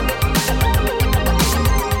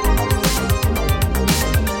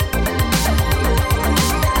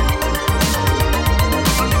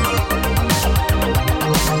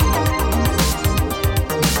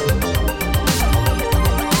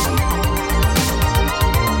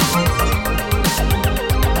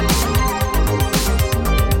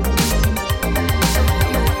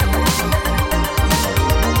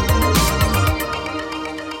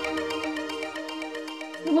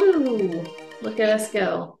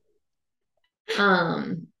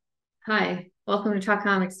Um, Hi, welcome to Talk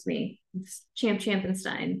Comics to me. It's Champ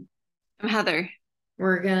Champenstein. I'm Heather.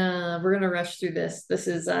 We're gonna rush through this. This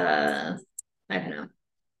is I don't know.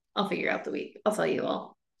 I'll figure out the week. I'll tell you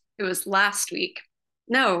all. It was last week.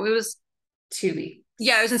 No, it was, Two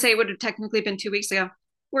yeah, I was weeks. gonna say it would have technically been 2 weeks ago.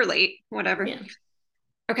 We're late, whatever. Yeah.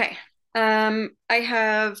 Okay. I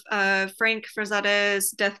have Frank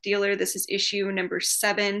Frazetta's Death Dealer. This is issue number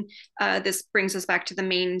 7. This brings us back to the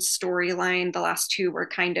main storyline. The last two were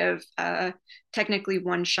kind of technically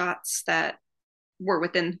one shots that were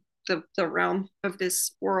within the realm of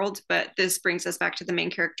this world, but this brings us back to the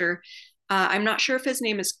main character. I'm not sure if his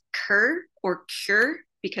name is Kerr or Cure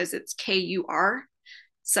because it's Kur.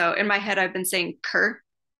 So in my head, I've been saying Kerr.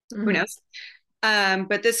 Who Mhm. knows?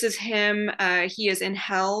 But this is him. He is in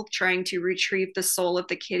hell trying to retrieve the soul of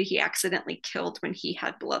the kid he accidentally killed when he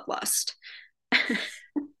had bloodlust.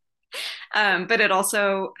 But it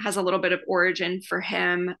also has a little bit of origin for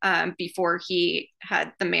him before he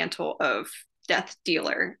had the mantle of death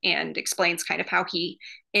dealer, and explains kind of how he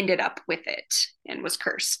ended up with it and was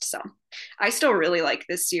cursed. So I still really like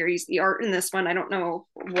this series. The art in this one, I don't know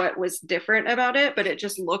what was different about it, but it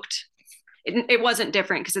just looked, it wasn't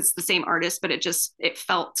different because it's the same artist, but it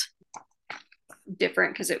felt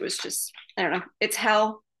different because it was just, I don't know, it's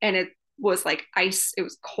hell, and it was like ice, it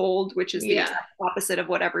was cold, which is the Yeah. exact opposite of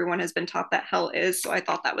what everyone has been taught that hell is. So I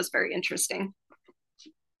thought that was very interesting.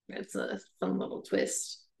 It's a fun little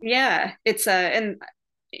twist. Yeah, it's a, and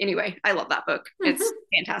anyway, I love that book. It's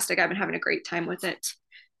Mhm. fantastic. I've been having a great time with it.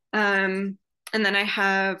 Um, and then I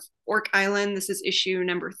have Orc Island. This is issue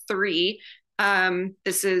number 3.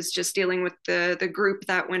 This is just dealing with the group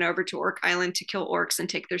that went over to Orc Island to kill orcs and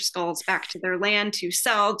take their skulls back to their land to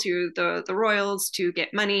sell to the royals to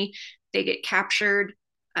get money. They get captured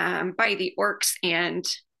by the orcs and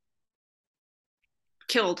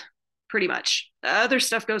killed, pretty much. Other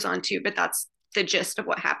stuff goes on too, but that's the gist of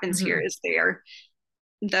what happens here. Mhm. Is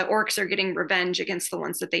the orcs are getting revenge against the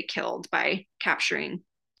ones that they killed by capturing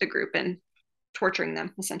the group and torturing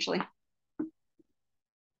them, essentially.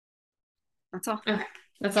 That's all. Okay,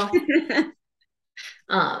 that's all.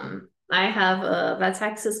 I have That's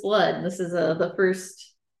Texas Blood. This is the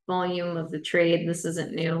first volume of the trade. This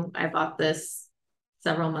isn't new. I bought this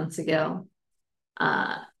several months ago.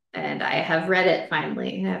 Uh, and I have read it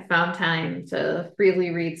finally. I found time to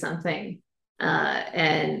freely read something.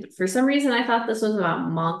 And for some reason, I thought this was about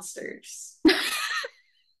monsters. What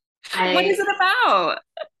is I, it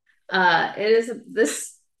about? it is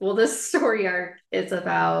this, well, this story arc is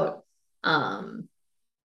about, um,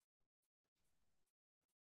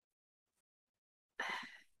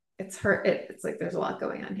 it's like there's a lot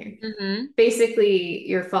going on here. Mm-hmm. Basically,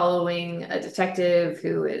 you're following a detective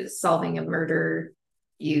who is solving a murder.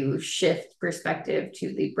 You shift perspective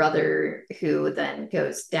to the brother who then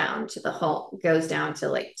goes down to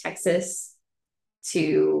like Texas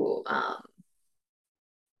to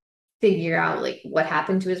figure out like what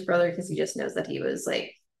happened to his brother because he just knows that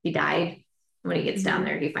he died. When he gets down Mm-hmm.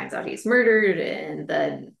 there, he finds out he's murdered, and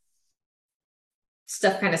then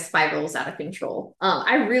stuff kind of spirals out of control.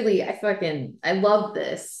 I love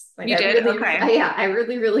this. You did? Okay. I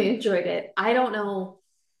really, really enjoyed it. I don't know.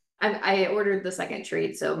 I ordered the second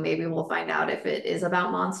trade, so maybe we'll find out if it is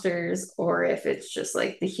about monsters or if it's just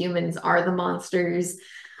like the humans are the monsters.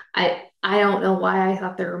 I don't know why I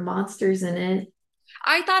thought there were monsters in it.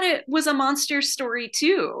 I thought it was a monster story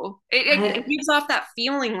too. It I gives off that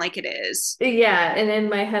feeling like it is. Yeah, and in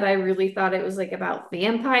my head I really thought it was like about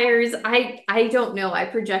vampires. I don't know. I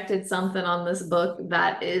projected something on this book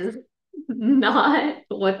that is not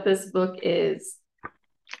what this book is.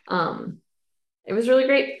 Um it was really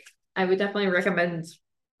great. I would definitely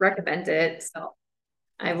recommend it. So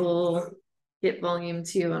I will get volume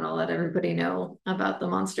 2 and I'll let everybody know about the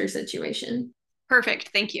monster situation. Perfect.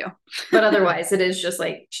 Thank you. But otherwise it is just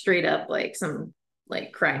like straight up like some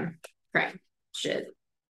like crime shit.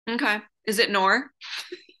 Okay. Is it Nor?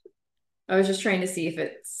 I was just trying to see if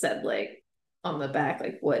it said like on the back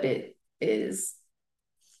like what it is.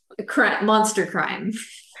 Crime, monster crime.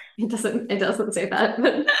 It doesn't say that,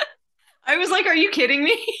 but I was like, are you kidding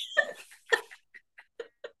me?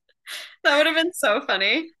 That would have been so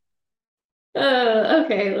funny.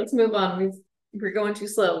 okay, let's move on. We're going too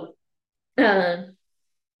slow. Uh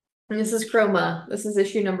this is Chroma. This is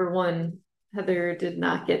issue number 1. Heather did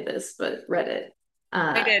not get this, but read it.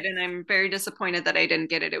 I Uh did, and I'm very disappointed that I didn't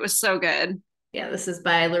get it. It was so good. yeah, this is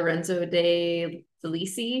by Lorenzo de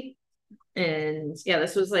Felici. And yeah,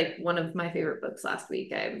 this was like one of my favorite books last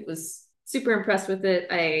week. I was super impressed with it.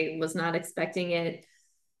 I was not expecting it.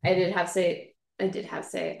 I did have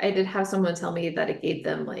someone tell me that it gave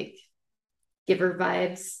them like Giver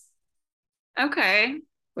vibes, Okay.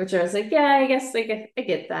 which I was like, yeah, I guess like I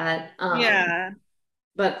get that. Yeah.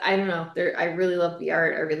 But I don't know. There, I really love the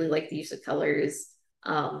art. I really like the use of colors.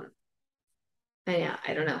 Um, and yeah,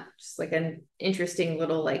 I don't know, just like an interesting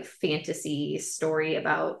little like fantasy story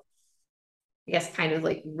about, I guess, kind of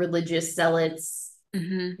like religious zealots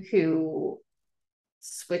Hmm. who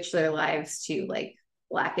switch their lives to like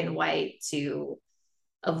black and white to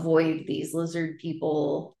avoid these lizard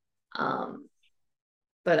people. Um,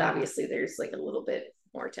 but obviously, there's like a little bit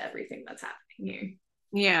more to everything that's happening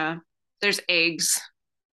Yeah. There's eggs.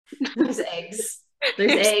 here. There's eggs.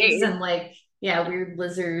 There's There's eggs eggs. and like yeah, weird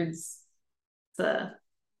lizards. So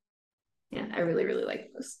yeah, I really really like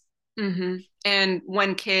those. Hmm. And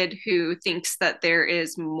one kid who thinks that there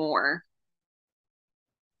is more.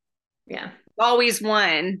 Yeah, Always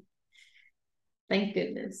one. thank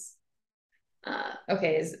goodness.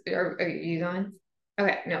 Okay, are you going?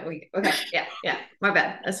 Okay, no, we okay, yeah, yeah. My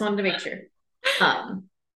bad. I just wanted to make sure. Um,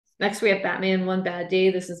 Next we have Batman One Bad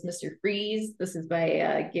Day. This is Mr. Freeze. This is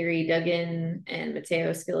by Gary Duggan and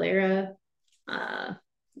Matteo Scalera. Uh,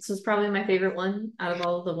 this was probably my favorite one out of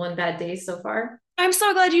all of the One Bad Days so far. I'm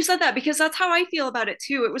so glad you said that because that's how I feel about it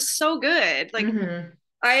too. It was so good. Like Hmm.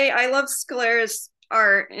 I love Scalera's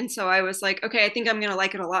art, and so I was like, okay, I think I'm gonna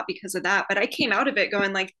like it a lot because of that. But I came out of it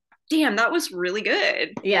going like, damn, that was really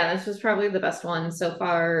good. Yeah, this was probably the best one so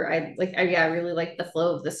far. Yeah, I really like the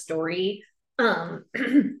flow of the story.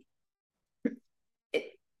 It,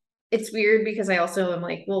 it's weird because I also am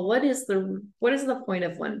like, well, what is the point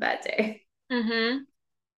of One Bad Day? Mm-hmm.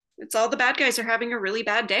 It's all the bad guys are having a really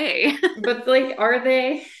bad day. But like, are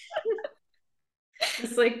they?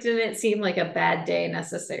 It's like didn't seem like a bad day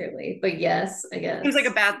necessarily, but yes, I Seems like a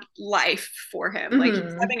guess. bad life for him. Like he's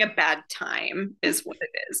Hmm. having a bad time, is what it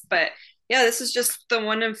is. But yeah, this is just the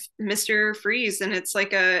one of Mr. Freeze, and it's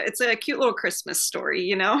a cute little Christmas story,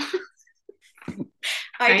 you know.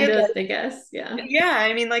 I Kind did of, like, I guess. Yeah. yeah.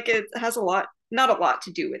 I mean, like it has a lot, not a lot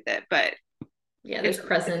to do with it, but Yeah, it's there's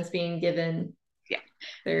presents being given. yeah.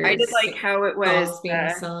 I did There's like how it was, songs being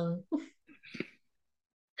sung.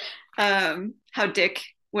 how Dick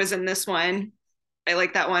was in this one. I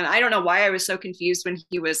like that one. I don't know why I was so confused when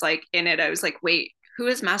he was like in it. I was like, wait, who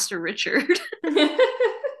is Master Richard?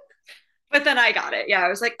 But then I got it. Yeah, I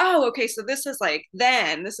was like, oh, okay, so this is like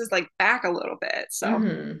then, this is like back a little bit. So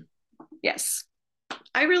Hmm. yes,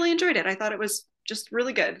 I really enjoyed it. I thought it was just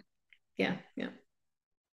really good. Yeah, yeah.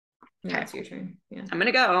 Now Okay, it's your turn. Yeah. I'm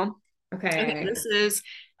gonna go. Okay, Okay. this is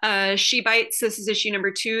She Bites. This is issue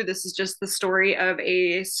number 2. This is just the story of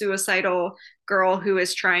a suicidal girl who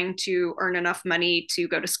is trying to earn enough money to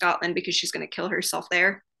go to Scotland because she's going to kill herself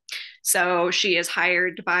there. So she is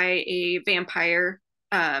hired by a vampire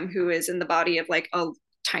who is in the body of like a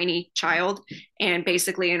tiny child. And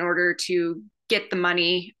basically, in order to get the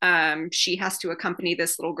money, she has to accompany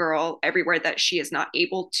this little girl everywhere that she is not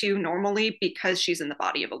able to normally because she's in the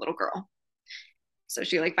body of a little girl. So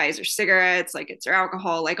she like buys her cigarettes, like gets her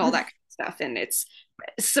alcohol, like all that kind of stuff. And it's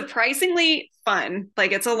surprisingly fun.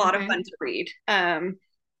 Like it's a lot of fun Okay. to read.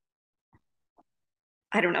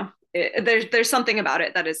 I don't know. There's something about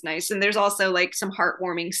it that is nice, and there's also like some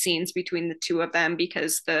heartwarming scenes between the two of them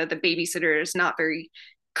because the babysitter is not very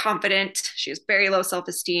confident. She has very low self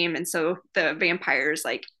esteem, and so the vampire is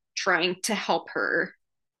like trying to help her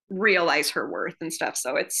realize her worth and stuff.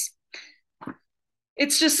 So it's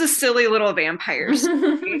just a silly little vampire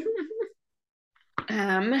story.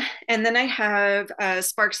 Um, and then I have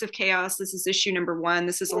Sparks of Chaos. This is issue number 1.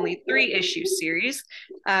 This is only 3 issue series.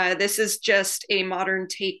 This is just a modern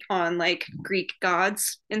take on like Greek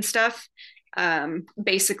gods and stuff.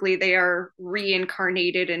 Basically, they are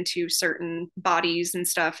reincarnated into certain bodies and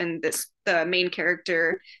stuff. And the main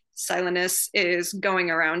character, Silenus, is going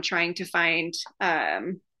around trying to find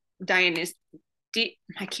Dionysus.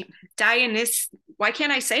 I can't Dionysus. Why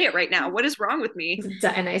can't I say it right now? What is wrong with me?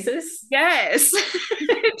 Dionysus. Yes,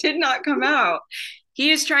 it did not come out.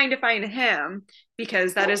 He is trying to find him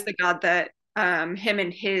because that is the god that him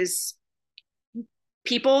and his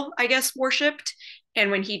people, I guess, worshipped.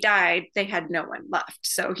 And when he died, they had no one left.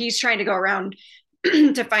 So he's trying to go around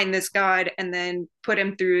to find this god and then put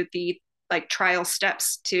him through the like trial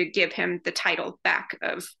steps to give him the title back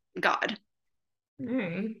of god. All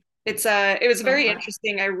right. It was Oh, very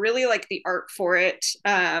interesting. I really like the art for it.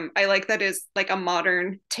 I like that is like a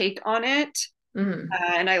modern take on it. mm-hmm.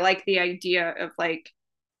 And I like the idea of like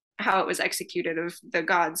how it was executed of the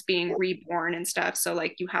gods being reborn and stuff. So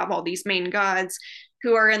like you have all these main gods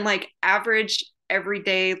who are in like average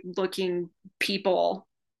everyday looking people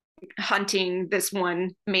hunting this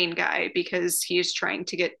one main guy because he is trying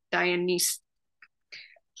to get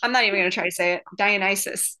I'm not even going to try to say it.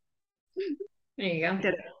 Dionysus. There you go.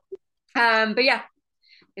 Did it. But yeah,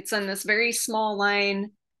 it's in this very small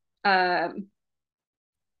line. Um,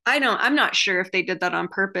 I'm not sure if they did that on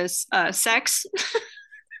purpose. Sex,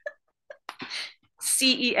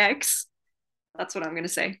 CEX. That's what I'm going to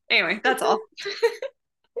say. Anyway, that's all.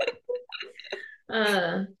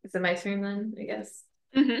 Is it my turn then? I guess.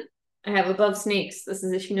 Mm-hmm. I have Above Snakes. This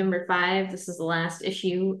is issue number 5. This is the last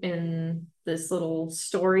issue in this little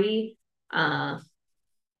story. Uh,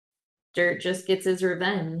 Dirt just gets his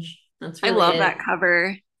revenge. That's I really love that it.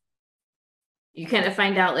 cover. You kind of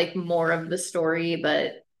find out like more of the story,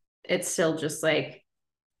 but it's still just like,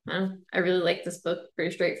 I really like this book.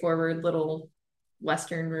 Pretty straightforward little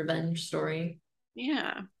Western revenge story.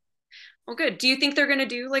 Yeah. Well, good. Do you think they're going to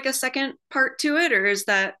do like a second part to it, or is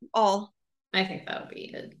that all? I think that would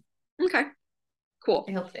be it. Okay, cool.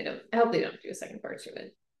 I hope they don't do a second part to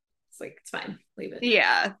it. It's like it's fine. Leave it.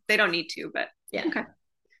 Yeah, they don't need to, but Yeah. okay.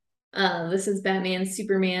 This is Batman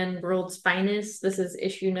Superman World's Finest. This is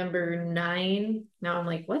issue number 9. Now I'm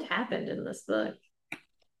like, what happened in this book?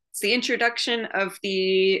 It's the introduction of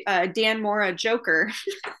the Dan Mora Joker,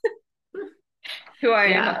 who I am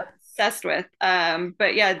Yeah. obsessed with.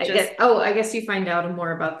 But yeah, just I guess you find out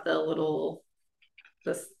more about the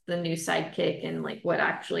new sidekick and like what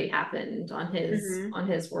actually happened mhm. on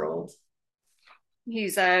his world.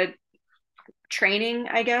 He's training,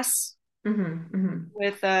 I guess,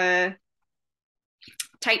 with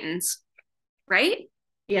Titans, right?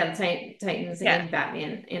 Yeah, Titans Yeah. And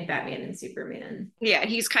Batman and Superman. Yeah,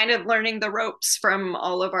 he's kind of learning the ropes from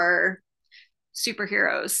all of our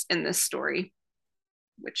superheroes in this story,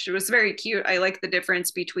 which was very cute. I like the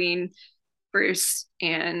difference between Bruce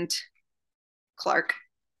and Clark.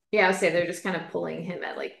 Yeah, I would say they're just kind of pulling him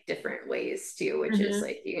at like different ways too, which is Mm-hmm.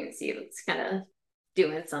 like you can see it's kind of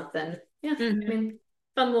doing something. Yeah, I Mm-hmm. mean,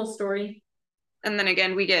 fun little story. And then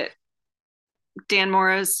again, we get Dan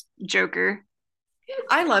Mora's Joker.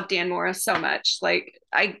 I love Dan Mora so much. Like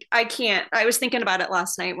I can't. I was thinking about it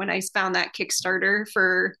last night when I found that Kickstarter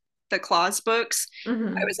for the Claus books. I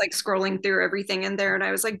was like scrolling through everything in there, and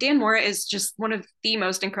I was like, Dan Mora is just one of the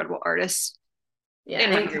most incredible artists Yeah,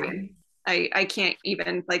 in I my agree. time. I can't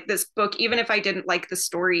even like this book, even if I didn't like the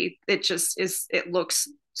story, it just is. It looks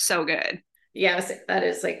so good. Yeah, that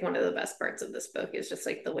is like one of the best parts of this book is just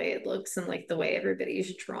like the way it looks and like the way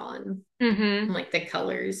everybody's drawn Mm-hmm. and like the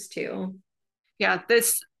colors too. Yeah,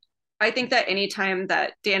 this. I think that anytime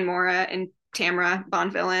that Dan Mora and Tamara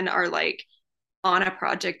Bonvillain are like on a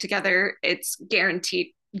project together, it's guaranteed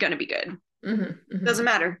gonna be good. Doesn't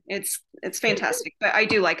matter. It's fantastic. But I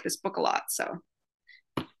do like this book a lot. So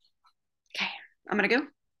okay, I'm gonna go.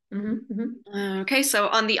 Okay, so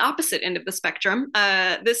on the opposite end of the spectrum,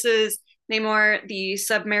 this is Namor the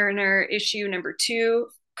Submariner issue number 2,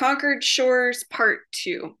 Conquered Shores Part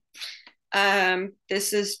 2.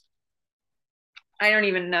 This is I don't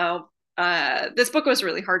even know. This book was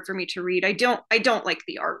really hard for me to read. I don't like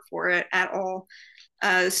the art for it at all.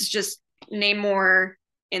 This is just Namor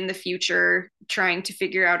in the future trying to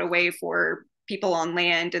figure out a way for people on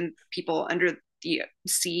land and people under the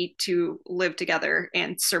sea to live together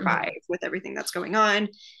and survive with everything that's going on.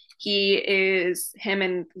 Him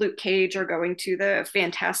and Luke Cage are going to the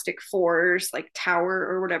Fantastic Four's like tower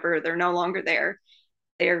or whatever. They're no longer there.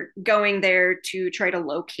 They're going there to try to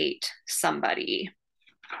locate somebody.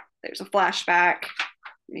 There's a flashback.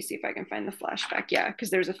 Let me see if I can find the flashback. Yeah,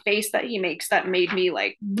 because there's a face that he makes that made me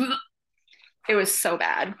like, bleh. It was so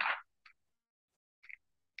bad.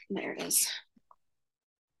 There it is.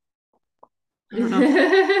 I don't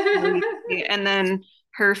know. And then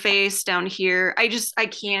her face down here. I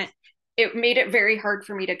can't. It made it very hard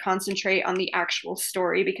for me to concentrate on the actual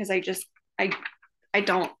story because I I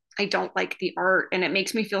don't like the art, and it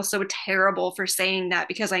makes me feel so terrible for saying that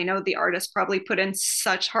because I know the artist probably put in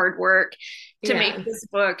such hard work to make Yeah. this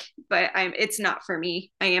book, but it's not for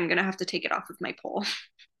me. I am gonna have to take it off of my poll,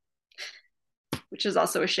 which is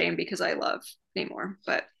also a shame because I love Namor.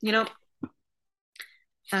 But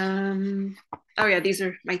oh yeah, these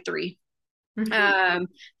are my 3.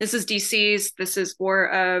 This is DC's. This is War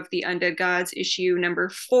of the Undead Gods issue number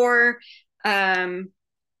 4.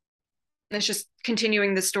 It's just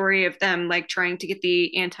continuing the story of them like trying to get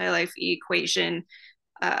the anti-life equation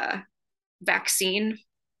vaccine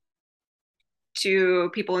to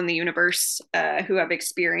people in the universe who have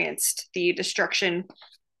experienced the destruction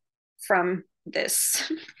from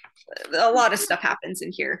this. A lot of stuff happens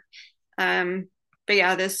in here. But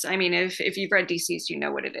yeah, I mean, if you've read DC's, you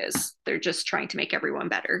know what it is. They're just trying to make everyone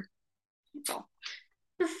better. That's all.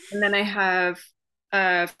 And then I have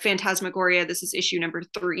Phantasmagoria. This is issue number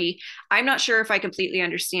 3. I'm not sure if I completely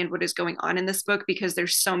understand what is going on in this book because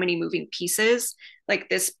there's so many moving pieces. Like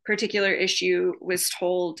this particular issue was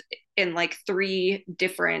told in like 3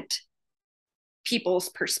 different people's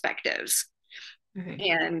perspectives.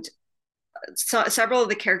 And so several of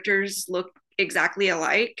the characters look exactly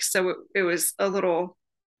alike. So it was a little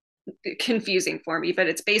confusing for me, but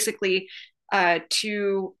it's basically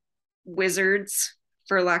 2 wizards,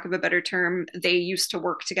 for lack of a better term. They used to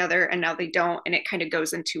work together and now they don't. And it kind of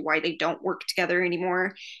goes into why they don't work together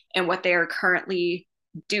anymore and what they are currently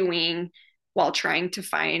doing while trying to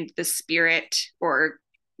find the spirit or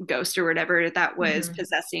ghost or whatever that was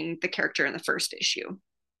possessing the character in the first issue.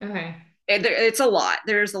 Okay. It's a lot.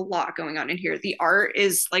 There's a lot going on in here. The art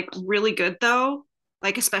is like really good though,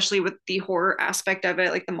 like especially with the horror aspect of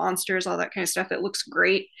it, like the monsters, all that kind of stuff. It looks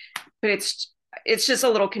great, but it's just a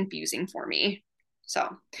little confusing for me. So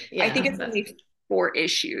yeah, I think it's only 4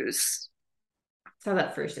 issues. That's how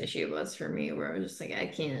that first issue was for me, where I was just like, I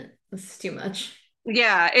can't, this is too much.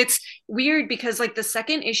 Yeah, it's weird because like the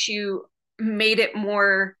second issue made it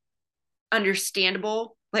more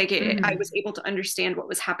understandable. Like I was able to understand what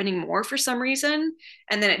was happening more for some reason.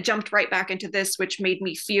 And then it jumped right back into this, which made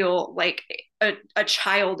me feel like a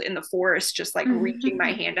child in the forest, just like reaching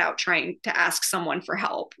my hand out, trying to ask someone for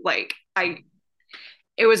help. Like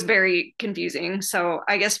it was very confusing. So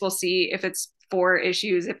I guess we'll see if it's 4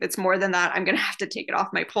 issues. If it's more than that, I'm going to have to take it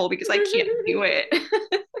off my poll because I can't do it.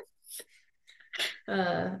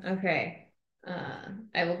 Okay.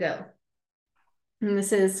 I will go. And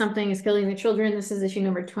this is Something is Killing the Children. This is issue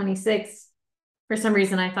number 26. For some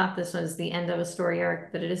reason, I thought this was the end of a story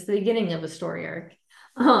arc, but it is the beginning of a story arc.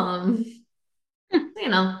 You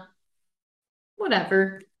know,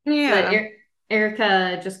 whatever. Yeah. But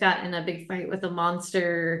Erica just got in a big fight with a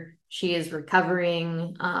monster. She is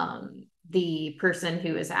recovering. The person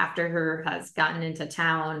who is after her has gotten into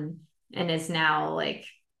town and is now like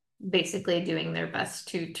basically doing their best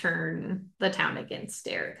to turn the town against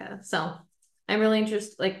Erica. So I'm really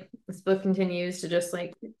interested. Like this book continues to just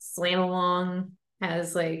like slam along,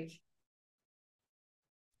 has like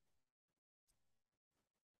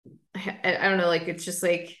I don't know, like it's just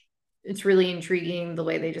like it's really intriguing the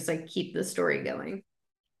way they just like keep the story going.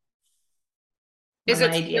 Is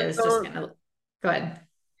it idea is just kind of go ahead.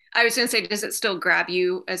 I was gonna say, does it still grab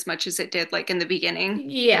you as much as it did like in the beginning?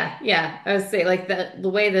 Yeah. I would say like the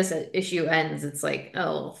way this issue ends, it's like,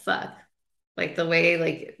 oh fuck. Like the way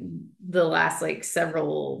like the last like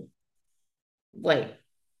several like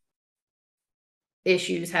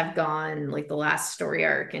issues have gone, like the last story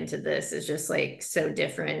arc into this is just like so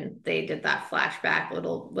different. They did that flashback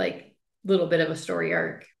little bit of a story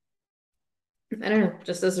arc. I don't know,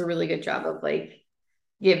 just does a really good job of like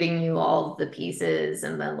giving you all the pieces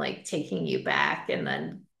and then like taking you back and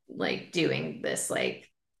then like doing this like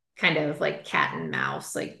kind of like cat and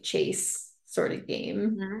mouse like chase sort of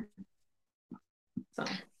game. So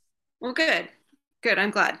well, good.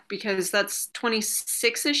 I'm glad because that's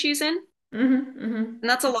 26 issues in. And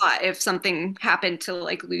that's a lot if something happened to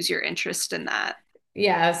like lose your interest in that.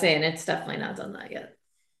 Yeah, I was saying it's definitely not done that yet.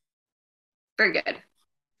 Very good.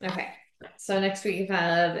 Okay. So next we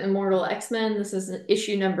have Immortal X-Men. This is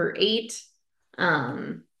issue number 8.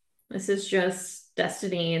 This is just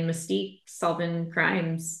Destiny and Mystique solving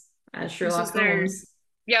crimes as Sherlock Holmes.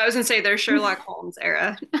 Yeah, I was gonna say their Sherlock Holmes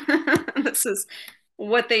era. This is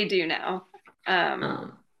what they do now.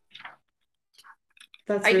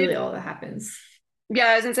 That's really all that happens. Yeah,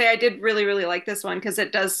 I was gonna say I did really, really like this one because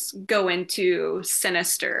it does go into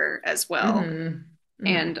Sinister as well,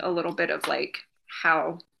 and a little bit of like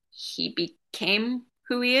how he became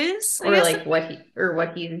who he is, or like what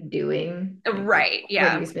he's doing, like, right?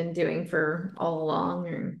 Yeah, what he's been doing for all along,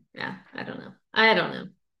 or yeah, I don't know.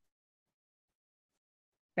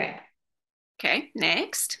 Okay,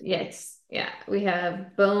 next. Yes, yeah, we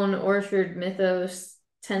have Bone Orchard Mythos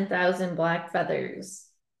 10,000 Black Feathers.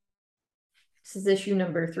 This is issue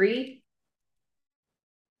number 3.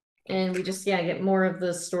 And we just get more of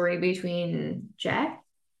the story between Jack,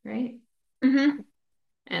 right? And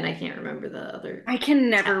I can't remember the other. I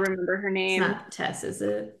can never remember her name. It's not Tess, is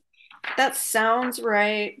it? That sounds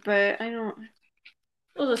right, but I don't.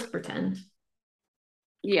 We'll just pretend.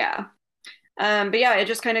 Yeah. But yeah, it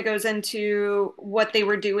just kind of goes into what they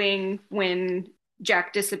were doing when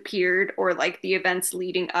Jack disappeared or like the events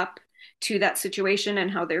leading up to that situation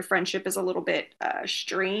and how their friendship is a little bit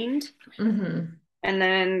strained. And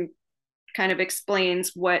then kind of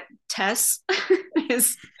explains what Tess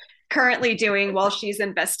is currently doing while she's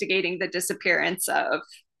investigating the disappearance of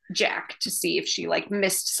Jack to see if she like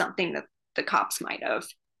missed something that the cops might have.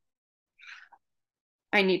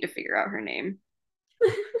 I need to figure out her name.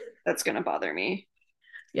 That's gonna bother me.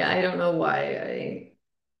 Yeah, I don't know why I.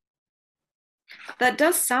 That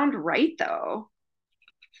does sound right though.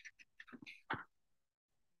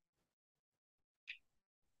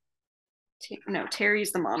 No,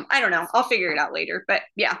 Terry's the mom. I don't know. I'll figure it out later. But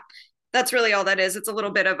yeah, that's really all that is. It's a little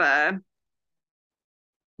bit of a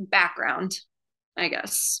background, I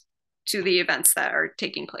guess, to the events that are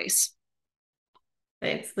taking place.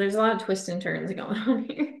 There's a lot of twists and turns going on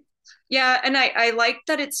here. Yeah, and I like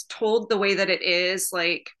that it's told the way that it is.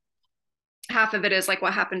 Like half of it is like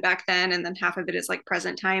what happened back then, and then half of it is like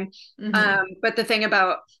present time. Mm-hmm. But the thing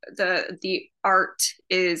about the art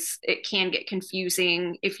is it can get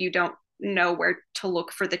confusing if you don't know where to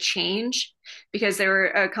look for the change, because there were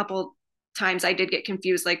a couple times I did get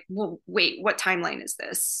confused, like, well, wait, what timeline is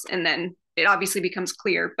this? And then it obviously becomes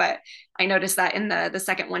clear. But I noticed that in the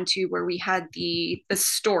second one too, where we had the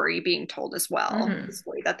story being told as well, the Mm-hmm.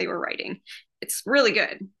 story that they were writing. It's really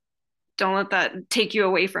good. Don't let that take you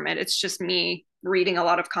away from it. It's just me reading a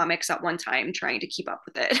lot of comics at one time, trying to keep up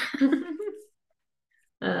with it.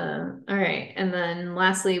 All right. And then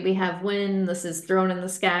lastly, we have When. This is Thrown in the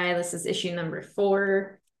Sky. This is issue number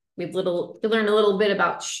 4. We learned a little bit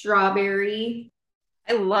about Strawberry,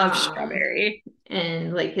 I love um, Strawberry.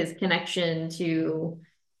 and like his connection to,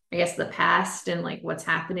 I guess, the past and like what's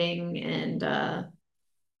happening. And I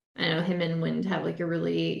know him and Wind have like a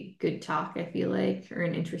really good talk, I feel like, or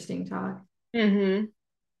an interesting talk. Mm-hmm.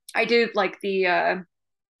 I do like the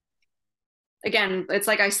again, it's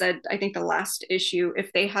like I said, I think the last issue,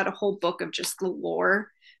 if they had a whole book of just the lore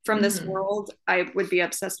from this Mm-hmm. world, I would be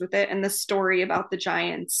obsessed with it. And the story about the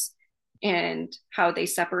giants and how they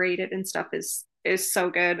separated and stuff is so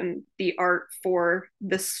good. And the art for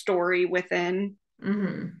the story within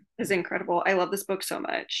Mm-hmm. is incredible. I love this book so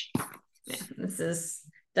much. Yeah, this is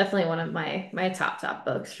definitely one of my top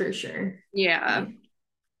books for sure. Yeah. Like,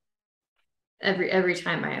 every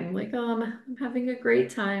time I am like, oh, I'm having a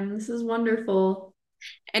great time. This is wonderful.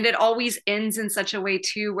 And it always ends in such a way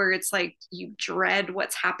too where it's like you dread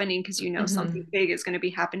what's happening because you know something Hmm. big is going to be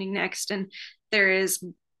happening next. And there is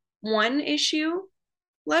one issue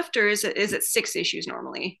left, or is it 6 issues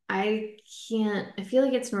normally? I can't, I feel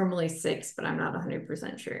like it's normally 6, but I'm not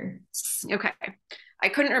 100% sure. Okay. I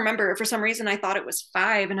couldn't remember. For some reason, I thought it was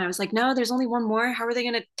 5. And I was like, no, there's only one more. How are they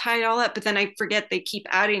going to tie it all up? But then I forget they keep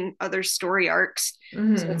adding other story arcs. So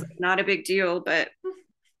it's Hmm. not a big deal. But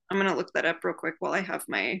I'm going to look that up real quick while I have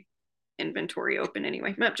my inventory open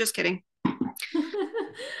anyway. Nope, just kidding. I All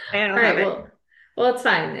don't have right, it. well, it's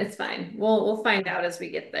fine. It's fine. We'll find out as we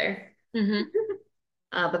get there. Mm-hmm.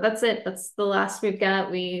 But that's it. That's the last we've got.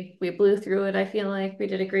 We blew through it. I feel like we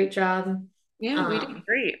did a great job. Yeah, we did Um,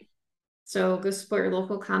 great. so go support your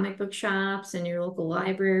local comic book shops and your local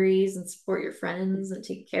libraries and support your friends and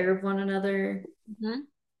take care of one another.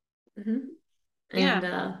 Mm-hmm. Mhm.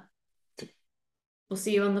 Yeah. And we'll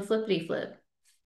see you on the flippity flip.